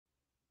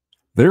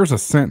There's a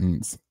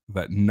sentence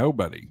that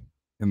nobody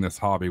in this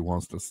hobby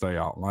wants to say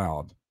out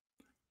loud,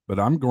 but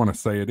I'm going to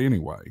say it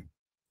anyway.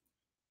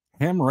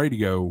 Ham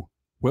radio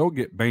will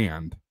get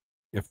banned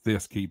if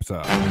this keeps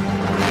up.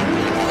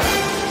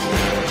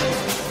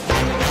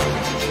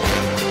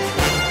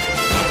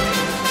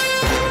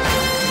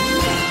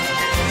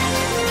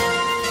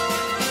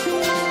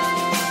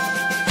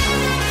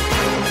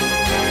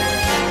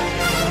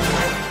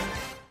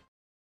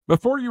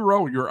 Before you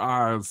roll your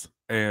eyes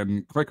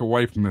and click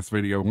away from this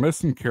video,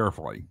 listen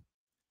carefully.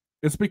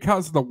 It's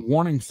because the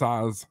warning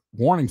signs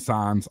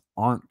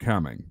aren't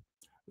coming.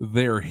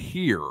 They're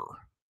here.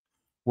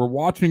 We're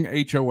watching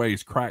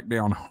HOAs crack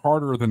down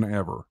harder than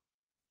ever.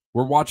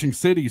 We're watching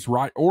cities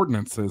write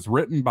ordinances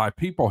written by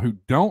people who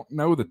don't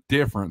know the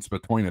difference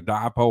between a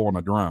dipole and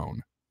a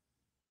drone.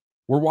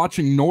 We're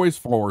watching noise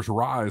floors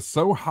rise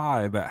so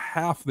high that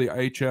half the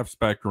HF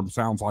spectrum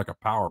sounds like a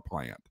power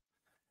plant.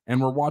 And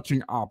we're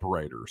watching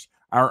operators,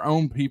 our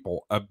own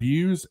people,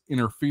 abuse,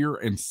 interfere,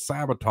 and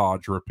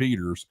sabotage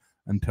repeaters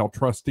until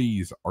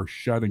trustees are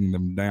shutting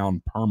them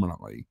down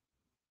permanently.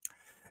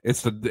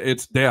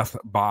 It's death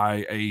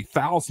by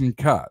 1,000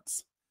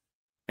 cuts,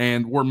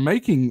 and we're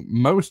making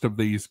most of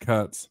these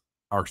cuts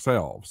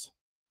ourselves.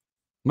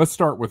 Let's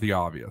start with the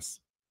obvious.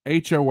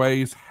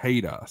 HOAs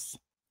hate us,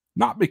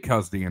 not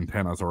because the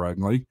antennas are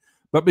ugly,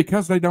 but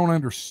because they don't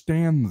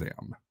understand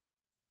them.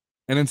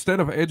 And instead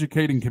of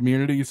educating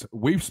communities,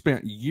 we've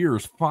spent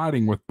years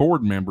fighting with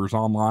board members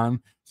online,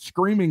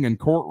 screaming in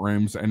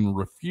courtrooms, and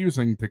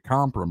refusing to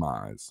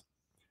compromise.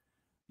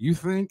 You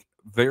think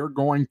they're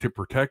going to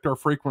protect our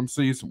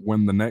frequencies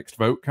when the next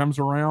vote comes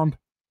around?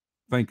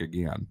 Think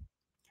again.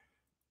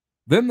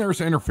 Then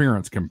there's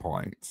interference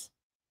complaints.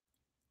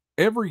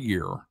 Every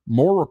year,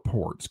 more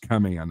reports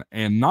come in,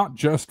 and not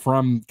just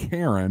from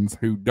Karens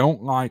who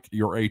don't like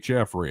your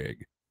HF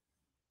rig.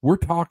 We're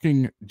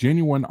talking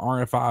genuine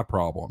RFI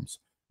problems,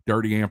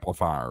 dirty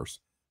amplifiers,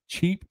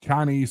 cheap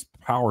Chinese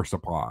power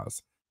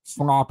supplies,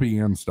 sloppy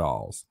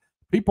installs,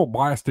 people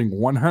blasting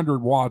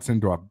 100 watts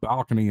into a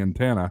balcony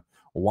antenna,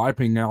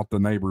 wiping out the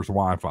neighbor's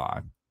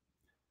Wi-Fi.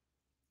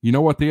 You know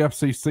what the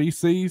FCC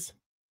sees?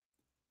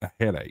 A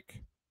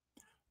headache.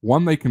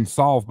 One they can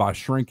solve by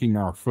shrinking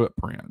our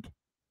footprint.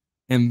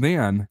 And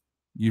then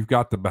you've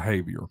got the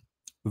behavior,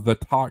 the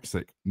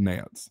toxic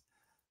nets,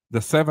 the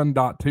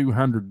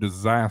 7.200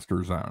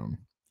 disaster zone,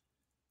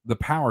 the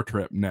power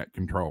trip net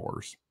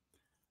controllers,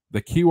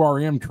 the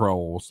QRM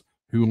trolls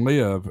who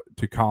live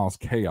to cause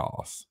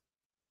chaos,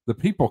 the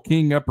people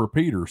keying up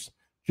repeaters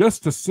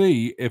just to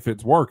see if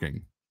it's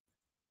working,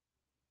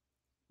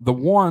 the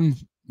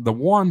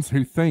ones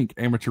who think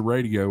amateur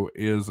radio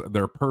is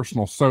their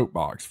personal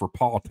soapbox for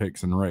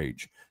politics and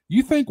rage.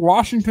 You think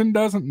Washington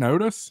doesn't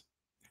notice?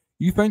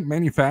 You think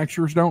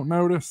manufacturers don't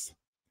notice?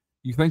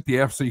 You think the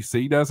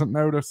FCC doesn't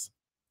notice?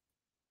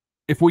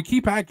 If we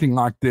keep acting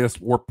like this,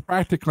 we're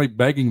practically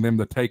begging them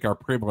to take our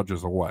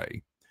privileges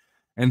away.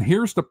 And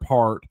here's the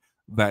part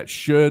that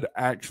should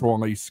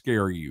actually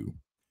scare you.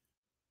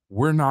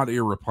 We're not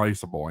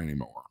irreplaceable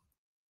anymore.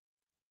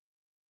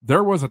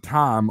 There was a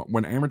time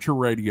when amateur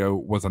radio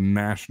was a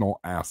national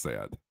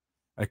asset,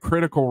 a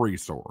critical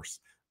resource,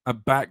 a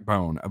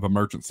backbone of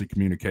emergency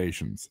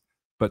communications.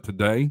 But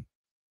today,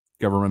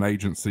 government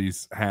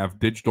agencies have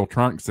digital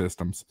trunk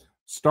systems,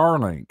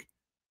 Starlink,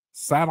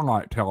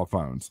 satellite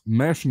telephones,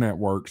 mesh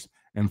networks,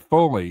 and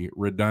fully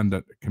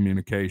redundant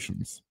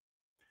communications.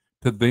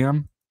 To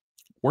them,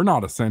 we're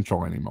not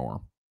essential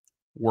anymore.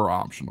 We're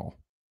optional.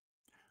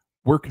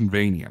 We're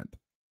convenient.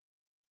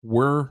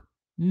 We're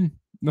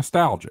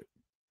nostalgic.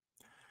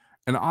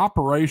 And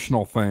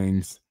operational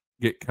things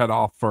get cut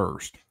off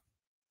first.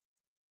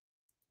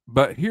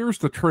 But here's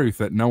the truth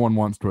that no one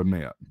wants to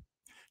admit.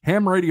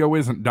 Ham radio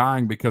isn't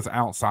dying because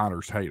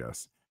outsiders hate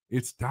us.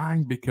 It's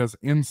dying because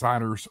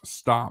insiders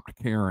stopped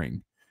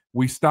caring.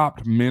 We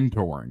stopped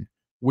mentoring.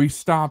 We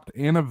stopped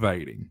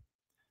innovating.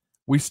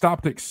 We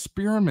stopped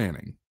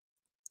experimenting.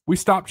 We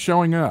stopped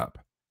showing up.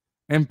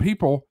 And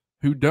people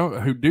who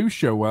do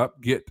show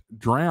up get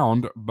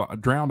drowned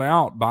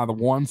out by the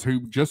ones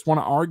who just want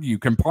to argue,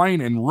 complain,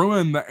 and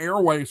ruin the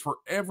airways for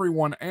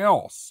everyone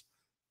else.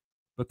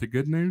 But the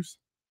good news?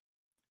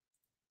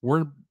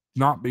 We're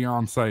not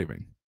beyond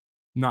saving.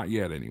 Not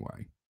yet,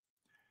 anyway.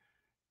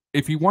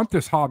 If you want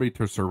this hobby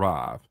to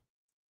survive,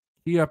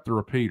 key up the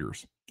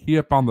repeaters, key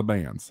up on the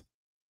bands,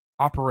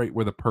 operate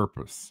with a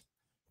purpose,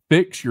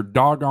 fix your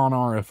doggone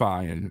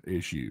RFI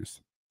issues,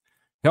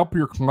 help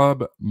your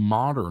club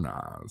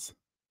modernize,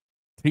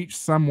 teach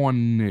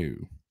someone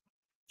new,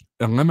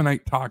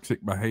 eliminate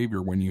toxic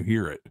behavior when you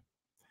hear it,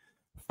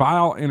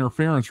 file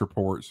interference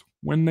reports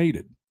when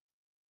needed,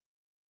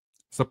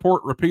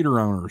 support repeater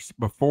owners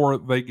before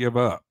they give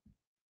up,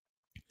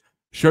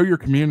 show your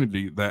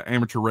community that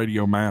amateur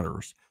radio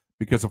matters.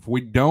 Because if we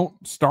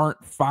don't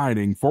start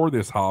fighting for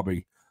this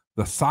hobby,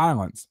 the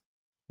silence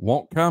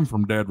won't come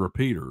from dead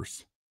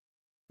repeaters.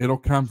 It'll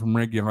come from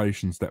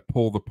regulations that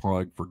pull the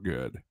plug for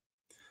good.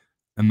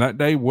 And that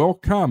day will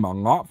come a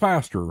lot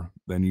faster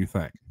than you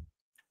think.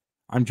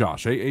 I'm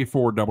Josh,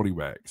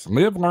 AA4WX.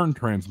 Live, learn,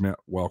 transmit.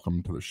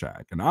 Welcome to the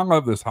Shack. And I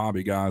love this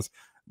hobby, guys,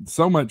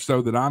 so much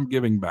so that I'm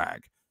giving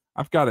back.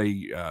 I've got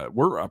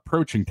we're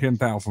approaching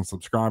 10,000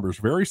 subscribers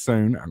very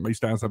soon, at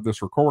least as of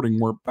this recording.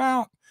 We're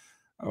about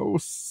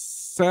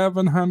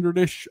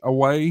 700-ish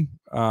away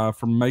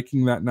from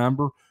making that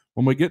number.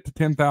 When we get to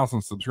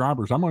 10,000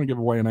 subscribers, I'm going to give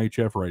away an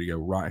HF radio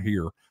right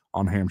here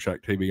on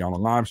HamShackTV on a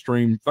live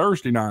stream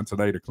Thursday nights at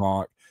 8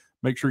 o'clock.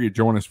 Make sure you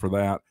join us for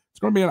that. It's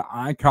going to be an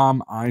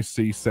ICOM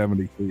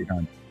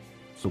IC7300.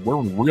 So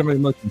we're really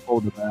looking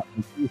forward to that.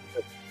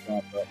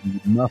 You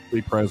must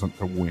be present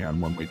to win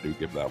when we do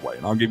give that away.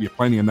 And I'll give you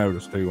plenty of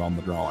notice, too, on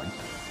the drawing.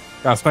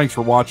 Guys, thanks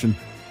for watching.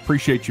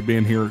 Appreciate you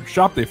being here.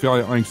 Shop the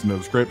affiliate links in the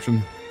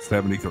description.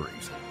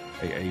 73s.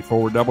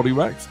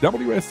 AA4WX,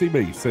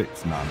 WSCB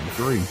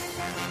 693.